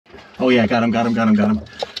Oh yeah, got him.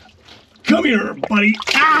 Come here, buddy.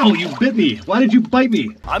 Ow, you bit me. Why did you bite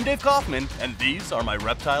me? I'm Dave Kaufman, and these are my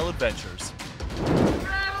Reptile Adventures.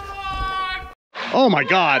 Oh my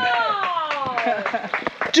God.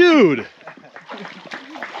 Dude.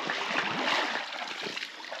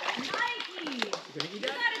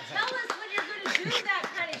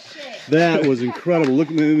 That was incredible. Look,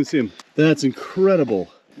 let me see him. That's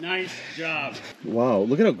incredible. Nice job. Wow,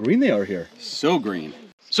 look at how green they are here. So green.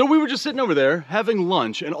 So we were just sitting over there having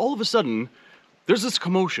lunch, and all of a sudden, there's this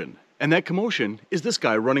commotion. And that commotion is this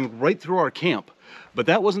guy running right through our camp. But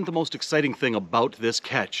that wasn't the most exciting thing about this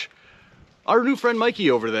catch. Our new friend Mikey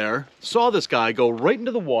over there saw this guy go right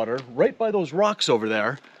into the water, right by those rocks over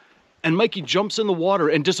there, and Mikey jumps in the water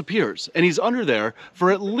and disappears. And he's under there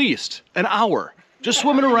for at least an hour. Just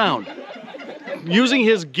swimming around, using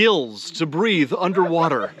his gills to breathe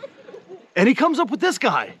underwater. And he comes up with this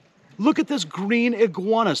guy. Look at this green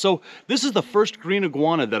iguana. So this is the first green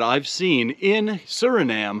iguana that I've seen in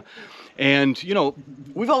Suriname. And you know,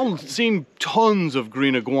 we've all seen tons of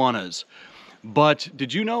green iguanas. But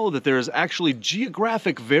did you know that there's actually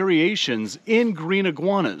geographic variations in green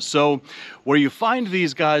iguanas? So where you find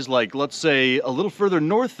these guys, like let's say a little further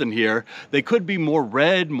north than here, they could be more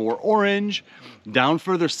red, more orange. Down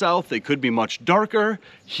further south, they could be much darker.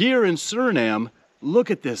 Here in Suriname, look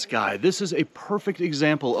at this guy. This is a perfect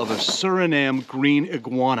example of a Suriname green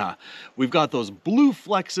iguana. We've got those blue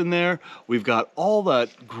flecks in there. We've got all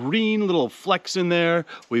that green little flecks in there.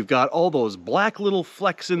 We've got all those black little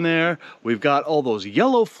flecks in there. We've got all those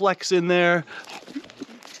yellow flecks in there.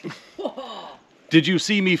 Did you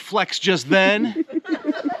see me flex just then?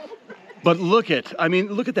 But look at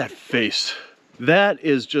that face. That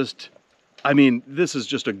is just, this is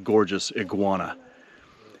just a gorgeous iguana.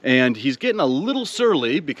 And he's getting a little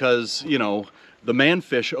surly because, you know, the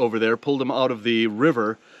manfish over there pulled him out of the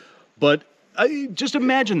river. But just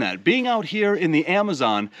imagine that, being out here in the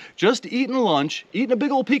Amazon, just eating lunch, eating a big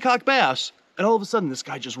old peacock bass, and all of a sudden this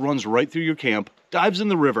guy just runs right through your camp, dives in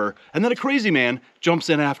the river, and then a crazy man jumps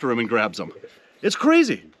in after him and grabs him. It's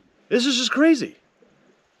crazy. This is just crazy.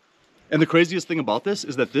 And the craziest thing about this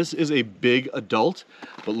is that this is a big adult,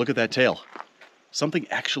 but look at that tail. Something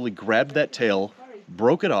actually grabbed that tail,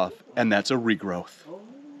 broke it off, and that's a regrowth.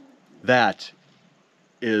 That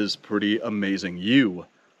is pretty amazing. You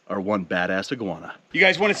are one badass iguana. You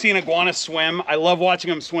guys want to see an iguana swim? I love watching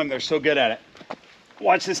them swim. They're so good at it.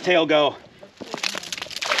 Watch this tail go.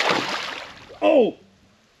 Oh,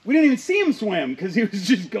 we didn't even see him swim because he was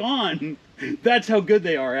just gone. That's how good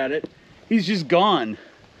they are at it. He's just gone.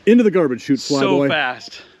 Into the garbage chute, fly boy. So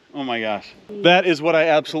fast. Oh my gosh. That is what I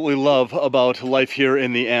absolutely love about life here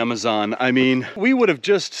in the Amazon. I mean, we would have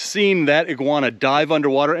just seen that iguana dive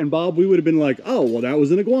underwater, and Bob, we would have been like, oh, well, that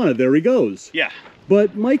was an iguana. There he goes. Yeah.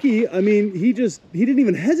 But Mikey, he didn't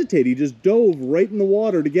even hesitate. He just dove right in the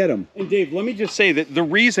water to get him. And Dave, let me just say that the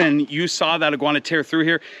reason you saw that iguana tear through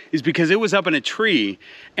here is because it was up in a tree,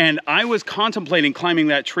 and I was contemplating climbing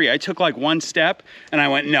that tree. I took like one step, and I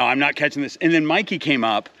went, no, I'm not catching this. And then Mikey came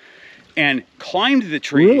up and climbed the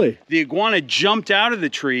tree. Really? The iguana jumped out of the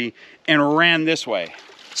tree and ran this way.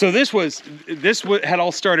 So this had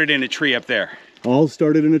all started in a tree up there. All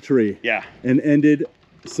started in a tree. Yeah. And ended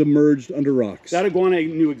submerged under rocks. That iguana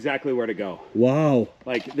knew exactly where to go. Wow.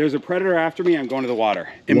 Like, there's a predator after me, I'm going to the water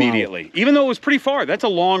immediately. Wow. Even though it was pretty far, that's a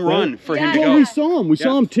long run for him to go. Well, we saw him. We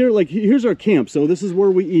saw him tear, like, here's our camp. So this is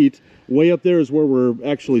where we eat. Way up there is where we're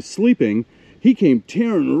actually sleeping. He came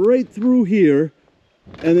tearing right through here.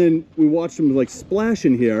 And then we watched him like splash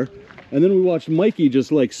in here. And then we watched Mikey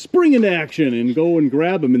just like spring into action and go and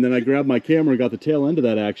grab him. And then I grabbed my camera and got the tail end of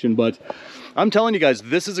that action. But I'm telling you guys,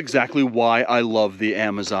 this is exactly why I love the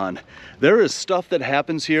Amazon. There is stuff that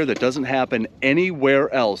happens here that doesn't happen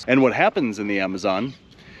anywhere else. And what happens in the Amazon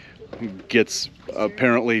gets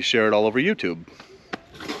apparently shared all over YouTube.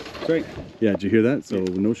 That's right. Yeah, did you hear that? So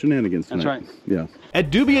no shenanigans tonight. That's right. Yeah.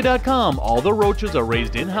 At Dubia.com, all the roaches are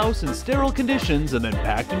raised in-house in sterile conditions and then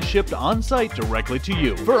packed and shipped on-site directly to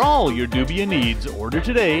you. For all your Dubia needs, order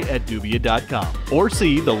today at Dubia.com or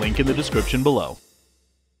see the link in the description below.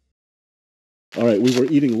 All right, we were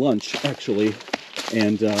eating lunch, actually,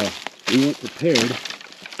 and we weren't prepared.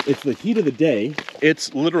 It's the heat of the day.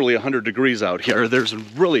 It's literally 100 degrees out here. There's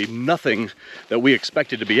really nothing that we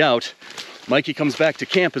expected to be out. Mikey comes back to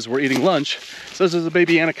camp as we're eating lunch, says there's a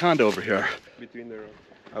baby anaconda over here. Between the rope.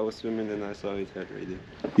 I was swimming and I saw his head right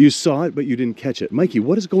there. You saw it, but you didn't catch it. Mikey,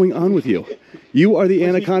 what is going on with you? You are the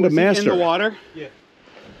anaconda master. Was he in the water? Yeah.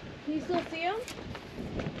 Can you still see him?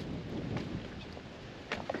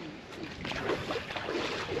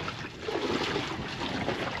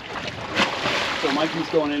 So Mikey's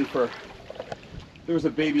going in for. There was a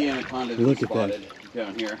baby anaconda that Look at spotted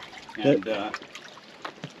down here, and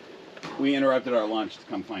we interrupted our lunch to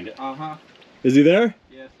come find it. Is he there?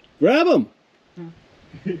 Yes. Grab him!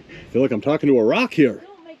 I feel like I'm talking to a rock here.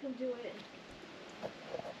 Don't make him do it.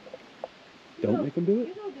 Don't make him do You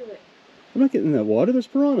it? don't do it. I'm not getting in that water. There's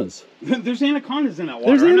piranhas. There's anacondas in that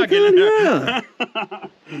water. There's I'm not getting in there.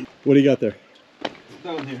 anaconda, yeah. What do you got there?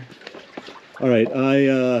 Down here. All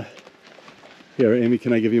right, here, Amy,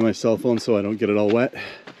 can I give you my cell phone so I don't get it all wet?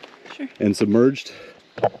 Sure. And submerged?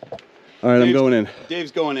 All right, I'm going in. Dave's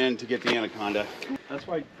going in to get the anaconda. That's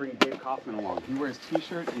why I bring Dave Kaufman along. He wears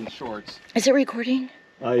t-shirt and shorts. Is it recording?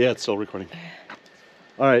 Yeah, it's still recording.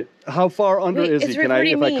 All right, how far under is he? It's Can I,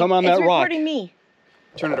 if recording I come on that it's rock? recording me.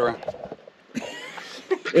 Turn it around.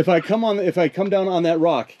 If I come down on that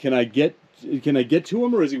rock, can I get to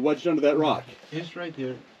him, or is he wedged under that rock? He's right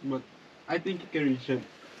here, but I think you can reach him.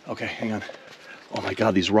 Okay, hang on. Oh my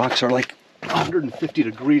God, these rocks are like 150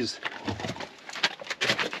 degrees.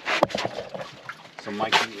 So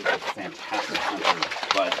Mikey is a fantastic hunter,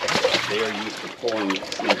 but they are used to pulling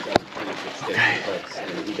snakes out of sticks and hooks,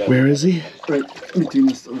 and he does. Where is he? Right between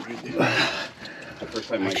the stones right there. The first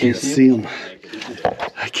time I can't see him.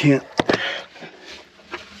 I can't.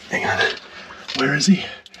 Hang on. Where is he?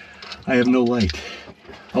 I have no light.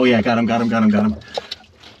 Oh yeah, got him.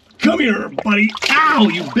 Come here, buddy. Ow,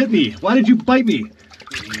 you bit me. Why did you bite me?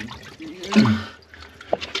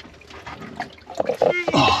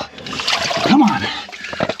 Oh, come on.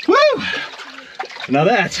 Woo! Now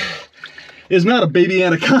that is not a baby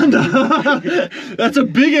anaconda. That's a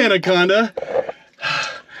big anaconda.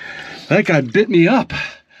 That guy bit me up.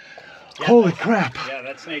 Yeah, holy crap. Yeah,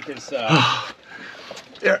 that snake is,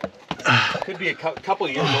 There. could be a couple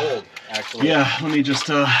years old, actually. Yeah, let me just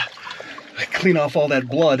clean off all that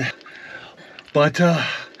blood. But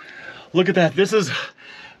look at that. This is,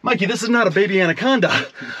 Mikey, this is not a baby anaconda.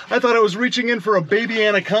 I thought I was reaching in for a baby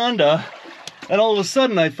anaconda, and all of a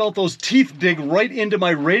sudden I felt those teeth dig right into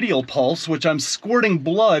my radial pulse, which I'm squirting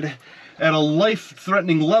blood at a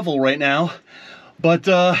life-threatening level right now. But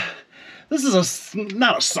this is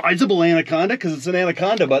not a sizable anaconda because it's an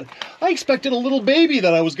anaconda, but I expected a little baby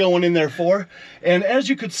that I was going in there for. And as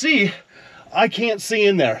you could see, I can't see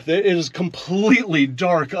in there. It is completely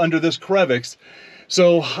dark under this crevice.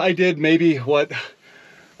 So I did maybe what,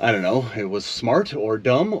 I don't know, it was smart or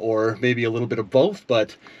dumb or maybe a little bit of both,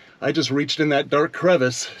 but I just reached in that dark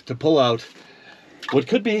crevice to pull out what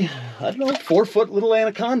could be, I don't know, 4-foot little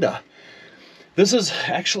anaconda. This is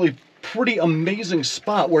actually pretty amazing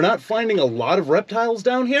spot. We're not finding a lot of reptiles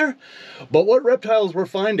down here, but what reptiles we're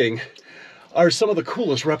finding are some of the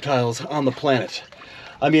coolest reptiles on the planet.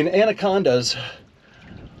 I mean, anacondas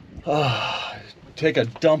take a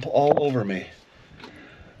dump all over me.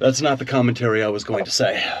 That's not the commentary I was going to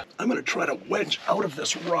say. I'm gonna try to wedge out of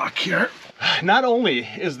this rock here. Not only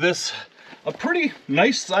is this a pretty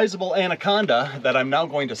nice sizable anaconda that I'm now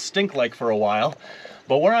going to stink like for a while,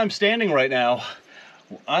 but where I'm standing right now,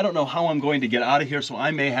 I don't know how I'm going to get out of here, so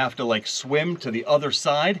I may have to like swim to the other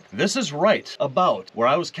side. This is right about where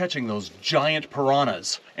I was catching those giant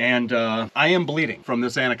piranhas, and I am bleeding from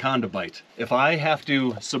this anaconda bite. If I have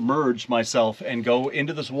to submerge myself and go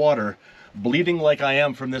into this water bleeding like I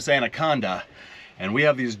am from this anaconda, and we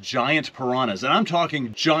have these giant piranhas, and I'm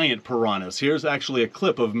talking giant piranhas. Here's actually a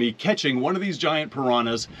clip of me catching one of these giant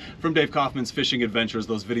piranhas from Dave Kaufman's Fishing Adventures.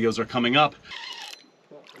 Those videos are coming up.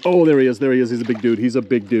 Oh, there he is, he's a big dude, he's a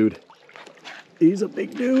big dude. He's a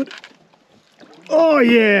big dude. Oh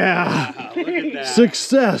yeah! Look at that.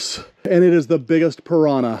 Success! And it is the biggest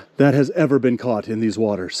piranha that has ever been caught in these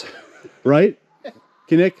waters. Right?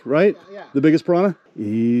 Kinnick, right? Yeah. The biggest piranha?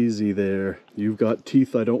 Easy there. You've got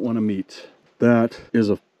teeth I don't want to meet. That is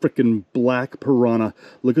a freaking black piranha.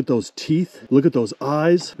 Look at those teeth. Look at those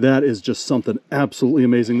eyes. That is just something absolutely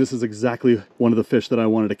amazing. This is exactly one of the fish that I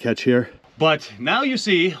wanted to catch here. But now you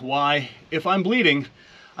see why, if I'm bleeding,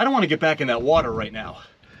 I don't want to get back in that water right now.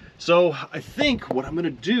 So I think what I'm going to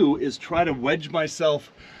do is try to wedge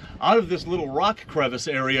myself out of this little rock crevice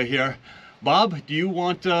area here. Bob, do you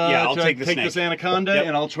want I'll to take this anaconda? Yep.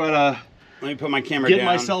 And I'll try to Let me put my camera down. get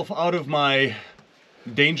myself out of my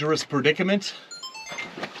dangerous predicament.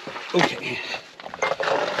 Okay.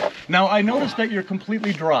 Now I noticed that you're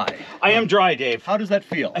completely dry. I am dry, Dave. How does that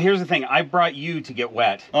feel? Here's the thing, I brought you to get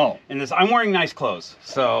wet. Oh. And this, I'm wearing nice clothes,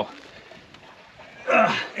 so.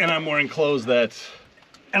 And I'm wearing clothes that.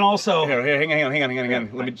 And also. Here, hang on.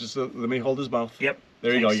 Let me hold his mouth. Yep.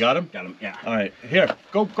 There you go. You got him? Got him, yeah. All right. Here,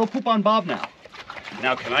 go poop on Bob now.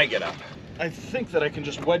 Now can I get up? I think that I can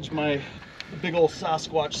just wedge my big old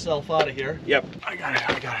Sasquatch self out of here. Yep. I got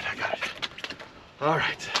it. All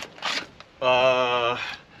right.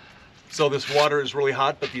 So this water is really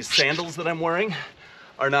hot, but these sandals that I'm wearing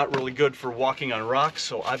are not really good for walking on rocks,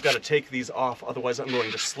 so I've got to take these off, otherwise I'm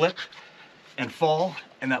going to slip and fall,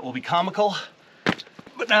 and that will be comical.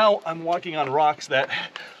 But now I'm walking on rocks that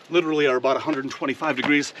literally are about 125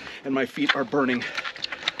 degrees, and my feet are burning.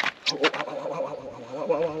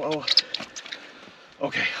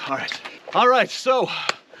 Okay, all right. All right, so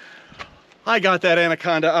I got that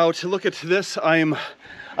anaconda out. Look at this. I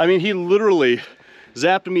mean, he literally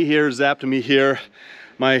zapped me here, zapped me here.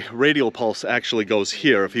 My radial pulse actually goes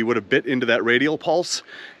here. If he would have bit into that radial pulse,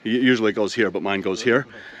 usually it goes here, but mine goes here,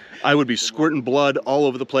 I would be squirting blood all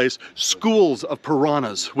over the place. Schools of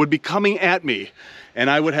piranhas would be coming at me, and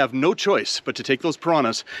I would have no choice but to take those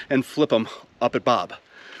piranhas and flip them up at Bob.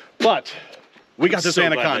 But we got this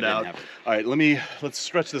anaconda out. All right, let's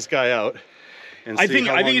stretch this guy out. And I think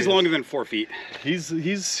he's longer than 4 feet. This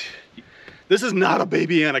is not a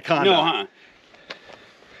baby anaconda. No, huh?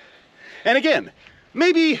 And again,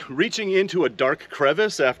 maybe reaching into a dark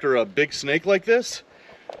crevice after a big snake like this,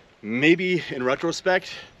 maybe in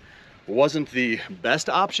retrospect, wasn't the best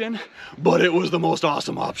option, but it was the most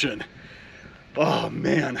awesome option. Oh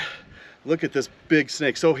man, look at this big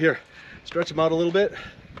snake. So here, stretch him out a little bit.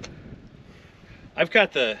 I've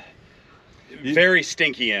got the very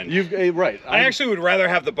stinky end. Right. I actually would rather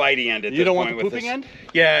have the bitey end at this point. You don't want the pooping end?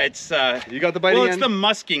 Yeah, it's... you got the bitey end? Well, it's the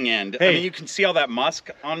musking end. Hey. I mean, you can see all that musk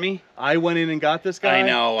on me. I went in and got this guy. I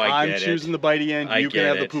know, I'm choosing the bitey end. You can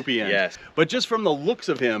have the poopy end. Yes. But just from the looks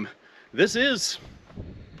of him, this is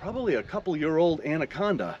probably a couple-year-old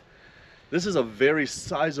anaconda. This is a very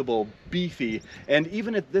sizable, beefy, and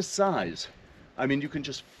even at this size, I mean, you can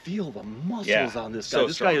just feel the muscles on this guy. So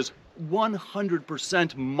this strong. guy is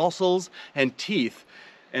 100% muscles and teeth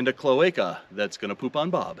and a cloaca that's gonna poop on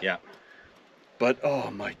Bob. Yeah. But oh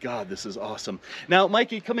my God, this is awesome. Now,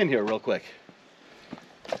 Mikey, come in here real quick.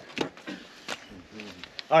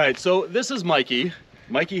 All right, so this is Mikey.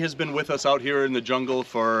 Mikey has been with us out here in the jungle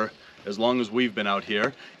for as long as we've been out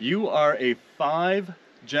here. You are a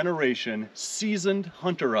 5-generation seasoned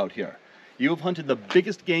hunter out here. You have hunted the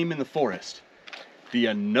biggest game in the forest. Do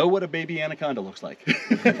you know what a baby anaconda looks like?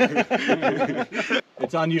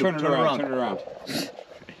 It's on you. Turn it around.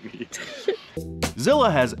 Zilla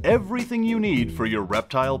has everything you need for your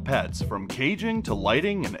reptile pets, from caging to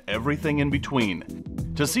lighting and everything in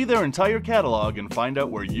between. To see their entire catalog and find out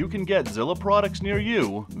where you can get Zilla products near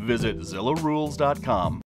you, visit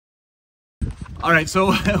zillarules.com. All right,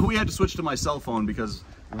 so we had to switch to my cell phone because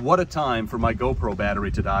what a time for my GoPro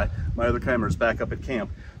battery to die. My other camera's back up at camp.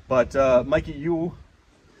 But Mikey, you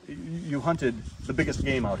hunted the biggest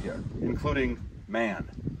game out here, including man.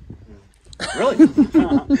 Really?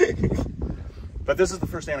 But this is the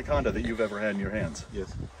first anaconda that you've ever had in your hands.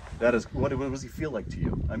 Yes. That is, what does he feel like to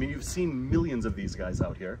you? I mean, you've seen millions of these guys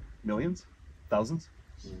out here. Millions? Thousands?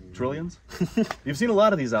 Trillions? You've seen a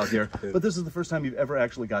lot of these out here, but this is the first time you've ever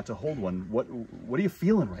actually got to hold one. What are you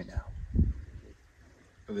feeling right now?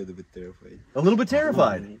 A little bit terrified. A little bit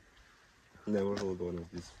terrified. Never hold one of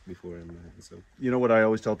these before in my hand, so. You know what I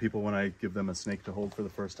always tell people when I give them a snake to hold for the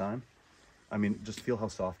first time? I mean, just feel how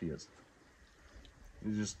soft he is.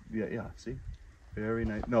 You just, yeah, see? Very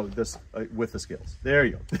nice. No, this, with the scales. There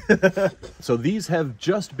you go. So these have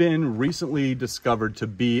just been recently discovered to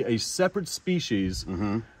be a separate species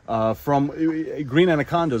from green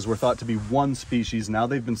anacondas were thought to be one species. Now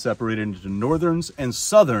they've been separated into northerns and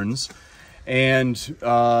southerns. And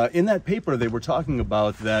in that paper, they were talking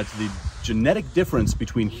about that the genetic difference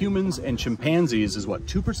between humans and chimpanzees is what,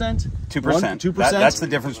 2%? 2%. 2%? That's the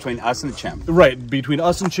difference between us and the chimp. Right, between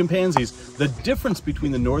us and chimpanzees. The difference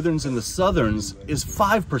between the northerns and the southerns is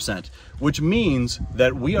 5%, which means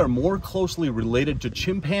that we are more closely related to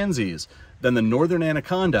chimpanzees than the northern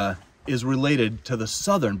anaconda is related to the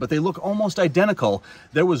southern, but they look almost identical.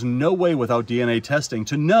 There was no way without DNA testing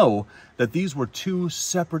to know that these were two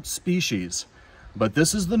separate species. But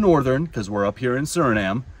this is the northern, because we're up here in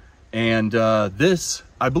Suriname, and this,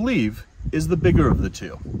 I believe, is the bigger of the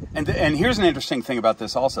two. And here's an interesting thing about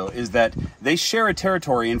this also, is that they share a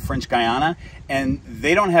territory in French Guiana, and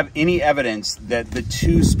they don't have any evidence that the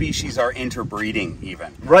two species are interbreeding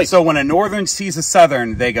even. Right. So when a northern sees a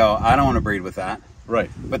southern, they go, I don't want to breed with that.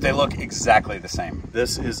 Right. But they look exactly the same.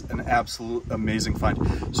 This is an absolute amazing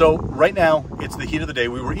find. So right now, it's the heat of the day.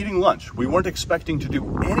 We were eating lunch. We weren't expecting to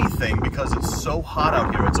do anything because it's so hot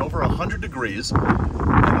out here. It's over 100 degrees.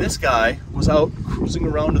 And this guy was out cruising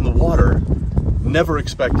around in the water. Never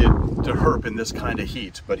expected to herp in this kind of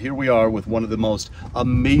heat. But here we are with one of the most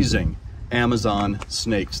amazing Amazon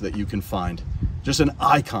snakes that you can find. Just an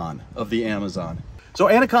icon of the Amazon. So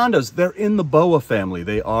anacondas, they're in the boa family.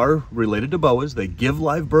 They are related to boas. They give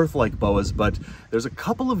live birth like boas, but there's a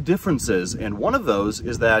couple of differences. And one of those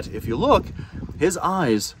is that if you look, his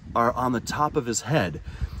eyes are on the top of his head.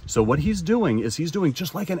 So what he's doing is he's doing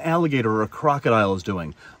just like an alligator or a crocodile is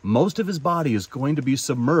doing. Most of his body is going to be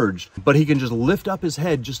submerged, but he can just lift up his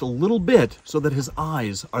head just a little bit so that his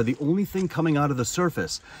eyes are the only thing coming out of the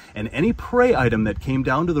surface. And any prey item that came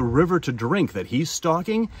down to the river to drink that he's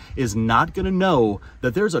stalking is not going to know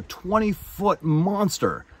that there's a 20-foot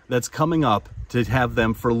monster that's coming up to have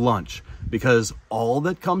them for lunch, because all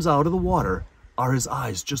that comes out of the water are his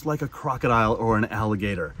eyes, just like a crocodile or an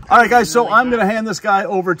alligator. All right, guys, so I'm going to hand this guy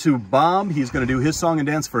over to Bob. He's going to do his song and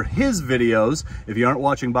dance for his videos. If you aren't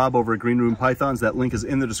watching Bob over at Green Room Pythons, that link is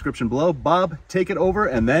in the description below. Bob, take it over,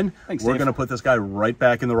 and then we're going to put this guy right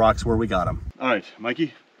back in the rocks where we got him. All right, Mikey,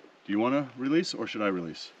 do you want to release or should I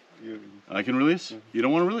release? I can release? You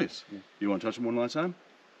don't want to release? You want to touch him one last time?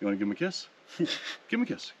 You want to give him a kiss? Give him a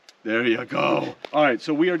kiss. There you go. All right,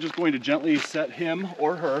 so we are just going to gently set him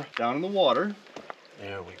or her down in the water.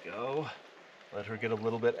 There we go. Let her get a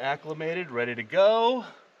little bit acclimated, ready to go.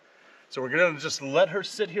 So we're gonna just let her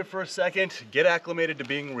sit here for a second, get acclimated to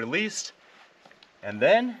being released. And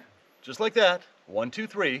then, just like that, 1, 2,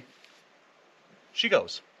 3, she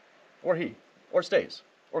goes. Or he, or stays,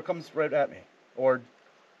 or comes right at me. Or,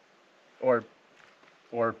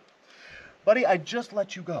 buddy, I just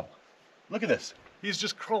let you go. Look at this. He's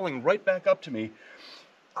just crawling right back up to me.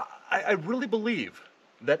 I really believe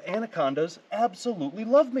that anacondas absolutely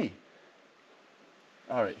love me.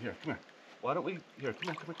 All right, here, come here. Why don't we, here,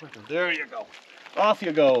 come here. There you go. Off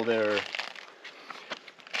you go there.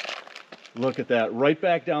 Look at that, right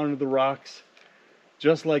back down into the rocks,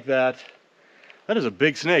 just like that. That is a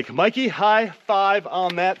big snake. Mikey, high five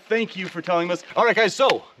on that. Thank you for telling us. All right, guys,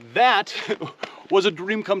 so that was a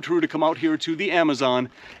dream come true to come out here to the Amazon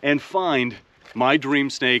and find my dream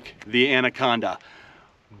snake, the anaconda.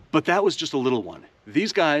 But that was just a little one.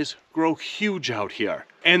 These guys grow huge out here.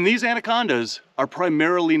 And these anacondas are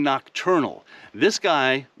primarily nocturnal. This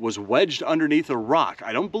guy was wedged underneath a rock.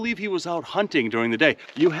 I don't believe he was out hunting during the day.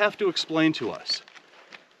 You have to explain to us,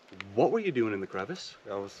 what were you doing in the crevice?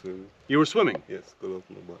 I was swimming. You were swimming? Yes, go up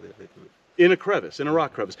my body a little bit. In a crevice, in a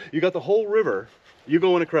rock crevice. You got the whole river, you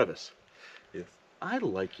go in a crevice. Yes. I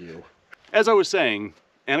like you. As I was saying,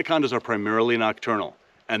 anacondas are primarily nocturnal,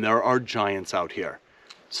 and there are giants out here.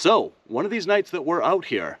 So, one of these nights that we're out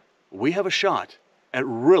here, we have a shot at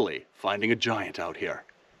really finding a giant out here.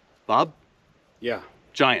 Bob? Yeah.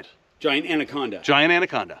 Giant. Giant anaconda. Giant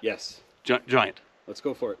anaconda. Yes. Giant. Let's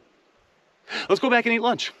go for it. Let's go back and eat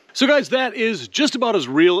lunch. So guys, that is just about as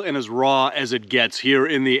real and as raw as it gets here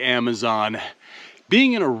in the Amazon.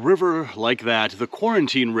 Being in a river like that, the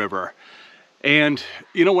Quarantine River, and,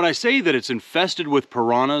 you know, when I say that it's infested with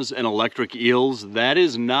piranhas and electric eels, that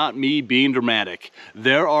is not me being dramatic.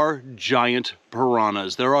 There are giant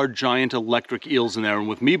piranhas. There are giant electric eels in there. And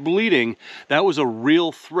with me bleeding, that was a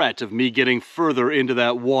real threat of me getting further into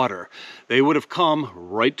that water. They would have come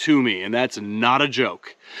right to me, and that's not a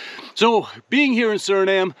joke. So, being here in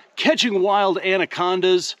Suriname, catching wild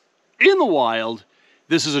anacondas in the wild,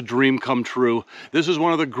 this is a dream come true. This is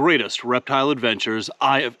one of the greatest reptile adventures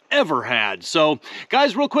I have ever had. So,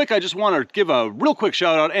 guys, real quick, I just want to give a real quick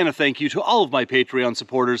shout out and a thank you to all of my Patreon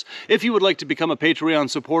supporters. If you would like to become a Patreon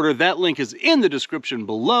supporter, that link is in the description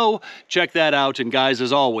below. Check that out. And guys,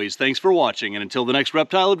 as always, thanks for watching. And until the next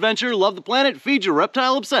reptile adventure, love the planet, feed your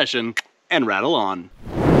reptile obsession, and rattle on.